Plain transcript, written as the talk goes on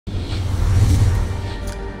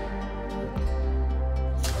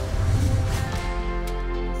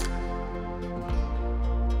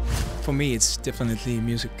For me, it's definitely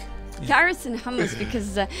music. Yeah. Carrots and hummus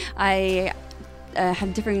because I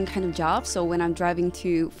have different kind of jobs. So when I'm driving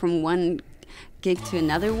from one gig to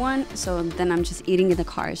another one, so then I'm just eating in the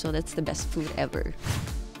car. So that's the best food ever.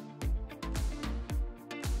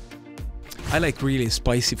 I like really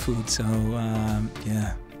spicy food, so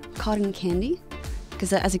yeah. Cotton candy.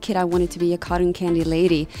 Because as a kid I wanted to be a cotton candy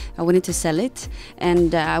lady. I wanted to sell it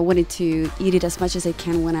and I wanted to eat it as much as I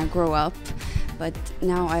can when I grow up. But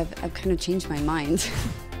now I've kind of changed my mind.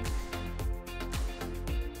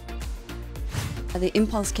 The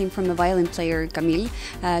impulse came from the violin player Camille.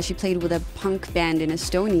 She played with a punk band in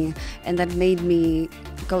Estonia, and that made me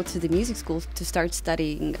go to the music school to start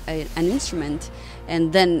studying an instrument,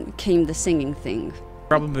 and then came the singing thing.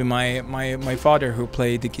 Probably my father, who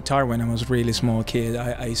played the guitar when I was a really small kid.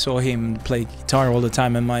 I saw him play guitar all the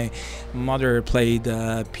time, and my mother played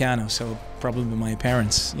piano, so probably my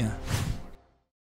parents, yeah.